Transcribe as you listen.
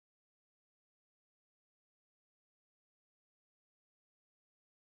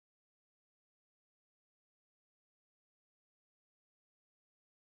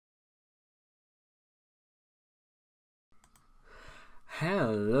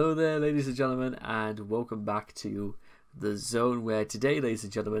Hello there, ladies and gentlemen, and welcome back to The Zone, where today, ladies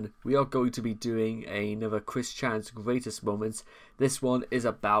and gentlemen, we are going to be doing another Chris Chan's Greatest Moments. This one is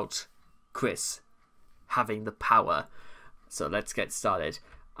about Chris having the power. So let's get started.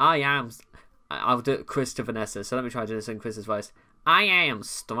 I'll do Chris to Vanessa, so let me try to do this in Chris's voice. I am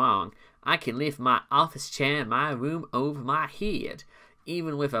strong. I can lift my office chair in my room over my head,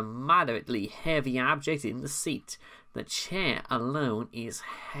 even with a moderately heavy object in the seat. The chair alone is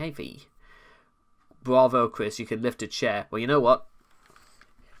heavy. Bravo, Chris, you can lift a chair. Well, you know what?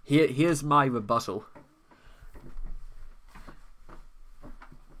 Here's my rebuttal.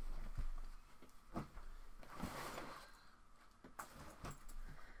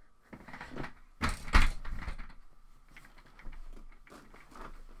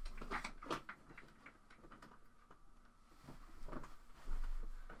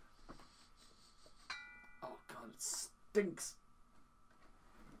 Stinks.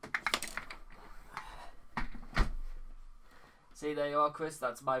 See, there you are, Chris.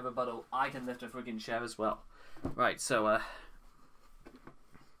 That's my rebuttal. I can lift a friggin' chair as well. Right, so,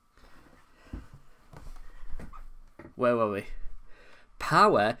 where were we?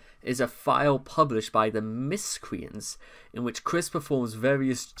 Power is a file published by the Miscreants in which Chris performs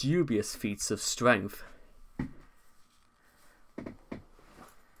various dubious feats of strength.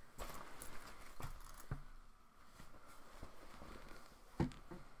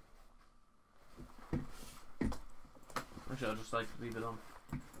 I'll just leave it on.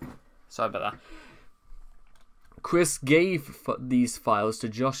 Sorry about that. Chris gave these files to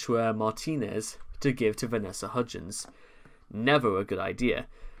Joshua Martinez to give to Vanessa Hudgens. Never a good idea.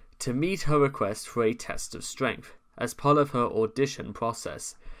 To meet her request for a test of strength as part of her audition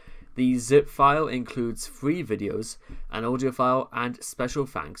process. The zip file includes 3 videos, an audio file, and special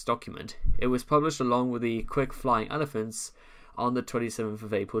thanks document. It was published along with the Quick Flying Elephants on the 27th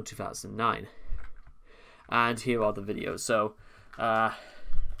of April 2009. And here are the videos. So,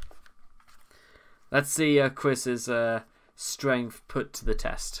 let's see Chris's strength put to the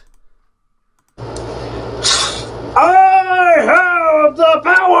test. I have the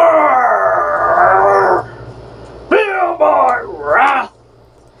power! Feel my wrath!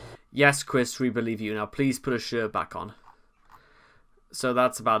 Yes, Chris, we believe you. Now, please put a shirt back on. So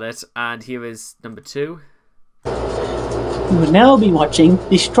that's about it. And here is number 2. You will now be watching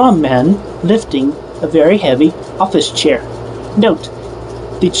the strongman lifting a very heavy office chair. Note,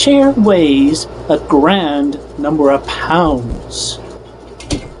 the chair weighs a grand number of pounds.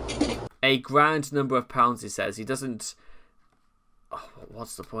 A grand number of pounds, he says. He doesn't... Oh,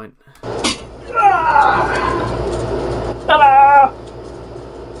 what's the point? Ah!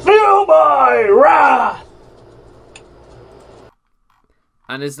 Feel my wrath!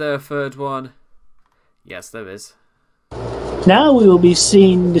 And is there a third one? Yes, there is. Now we will be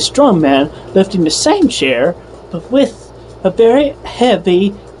seeing the strongman lifting the same chair, but with a very heavy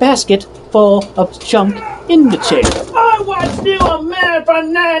basket full of junk in the chair. I want you a man for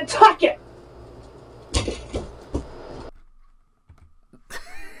Nantucket!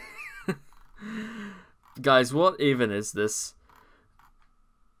 Guys, what even is this?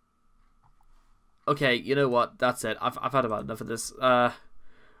 Okay, you know what? That's it. I've had about enough of this.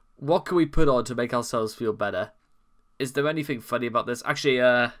 What can we put on to make ourselves feel better? Is there anything funny about this? Actually,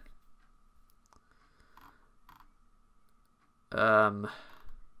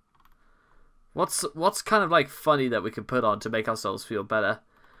 what's kind of like funny that we can put on to make ourselves feel better?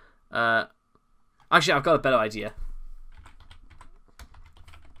 Actually, I've got a better idea.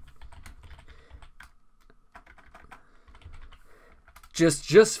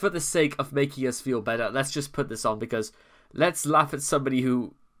 Just for the sake of making us feel better, let's just put this on, because let's laugh at somebody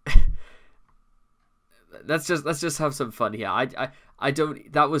who let's just have some fun here. I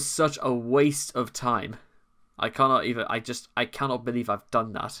don't. That was such a waste of time. I cannot believe I've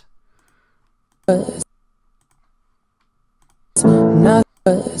done that.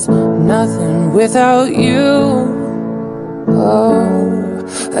 Nothing without you. Oh,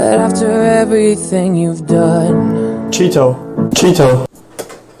 after everything you've done. Cheeto.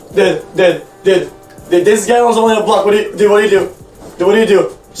 Dude, this guy was only on the block. What do you do?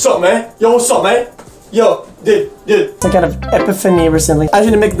 What's up, man? Yo, what's up, man? Yo, dude. Some kind of epiphany recently. I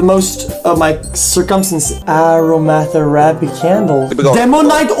should make the most of my circumstances. Aromatherapy candle.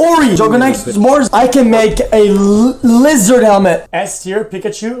 Demonite Ori. Jogonite Mars. I can make a lizard helmet. S tier,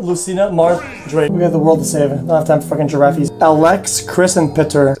 Pikachu, Lucina, Marth, Drake. We got the world to save. Don't have time for fucking giraffes. Alex, Chris, and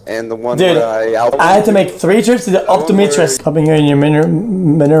Peter. And the one dude, where I had to make 3 trips to the Optometrist. Coming here in your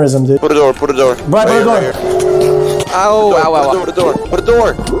mannerism, dude. Put a door. Right, put a door. Ow, ow, ow. Put a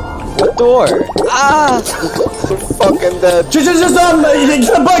door. What door? Fucking dead. Just get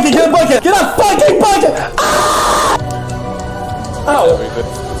a bucket, get a bucket, get a fucking bucket! Ah! Ow!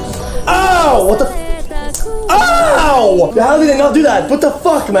 Ow! What the? Ow! How did they not do that? What the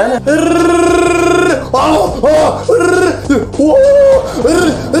fuck, man?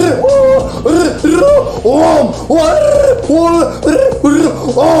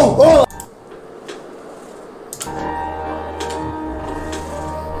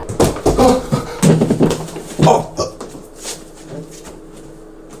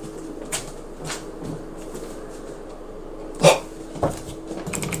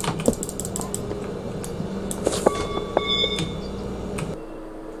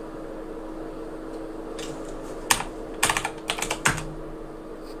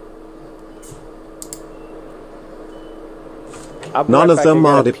 None of them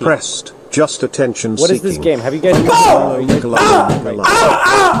are depressed, just attention seeking. What is this game? Have you guys...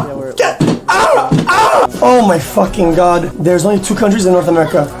 Oh my fucking god. There's only 2 countries in North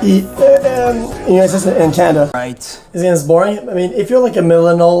America. United States and Canada. Right. Isn't this boring? I mean, if you're like a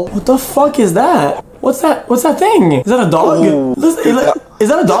millennial... What the fuck is that? What's that? What's that thing? Is that a dog? Is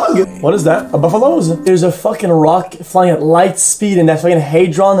that a dog? What is that? A buffalo's? There's a fucking rock flying at light speed in that fucking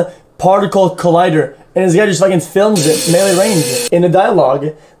Hadron Particle Collider. And this guy just fucking films it, melee range. In the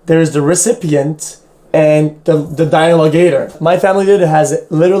dialogue, there's the recipient and the dialogator. My family has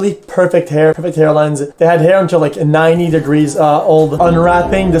literally perfect hair, perfect hairlines. They had hair until like 90 degrees old.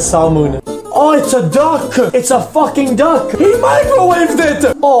 Unwrapping the Salmoon. Oh, it's a duck! It's a fucking duck! He microwaved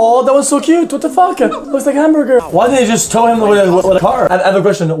it! Oh, that was so cute. What the fuck? Looks like a hamburger. Why didn't they just tow him with a car? I have a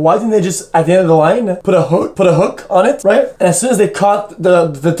question. Why didn't they just, at the end of the line, put a hook on it, right? And as soon as they caught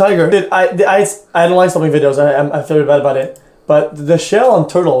the tiger, I don't like stopping videos. I feel bad about it. But the shell on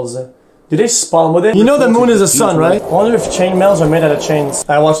turtles, do they spawn with it? You know the moon is the sun, right? I wonder if chainmails are made out of chains.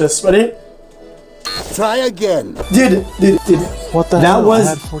 I watch this. Ready? Try again. Dude. What the hell? That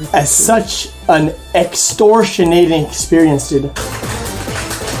was such an extortionating experience, dude. It's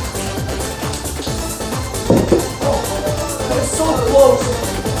so close.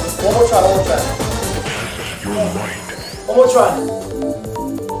 One more try. One more try.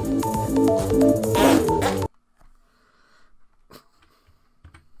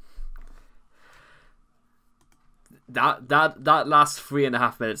 That last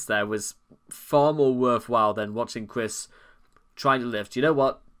 3.5 minutes there was far more worthwhile than watching Chris trying to lift. You know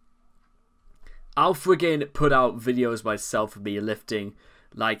what? I'll friggin' put out videos myself of me lifting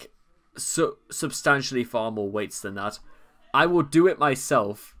like substantially far more weights than that. I will do it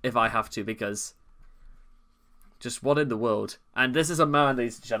myself if I have to, because just what in the world? And this is a man,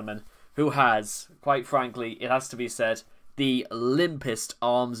 ladies and gentlemen, who has, quite frankly, it has to be said, the limpest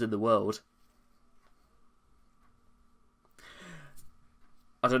arms in the world.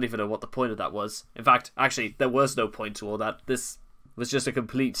 I don't even know what the point of that was. In fact, actually, there was no point to all that. This was just a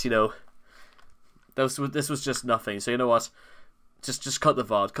complete, you know... This was just nothing. So you know what? Just cut the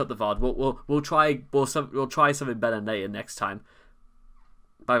VOD. Cut the VOD. We'll try something better later next time.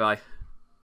 Bye bye.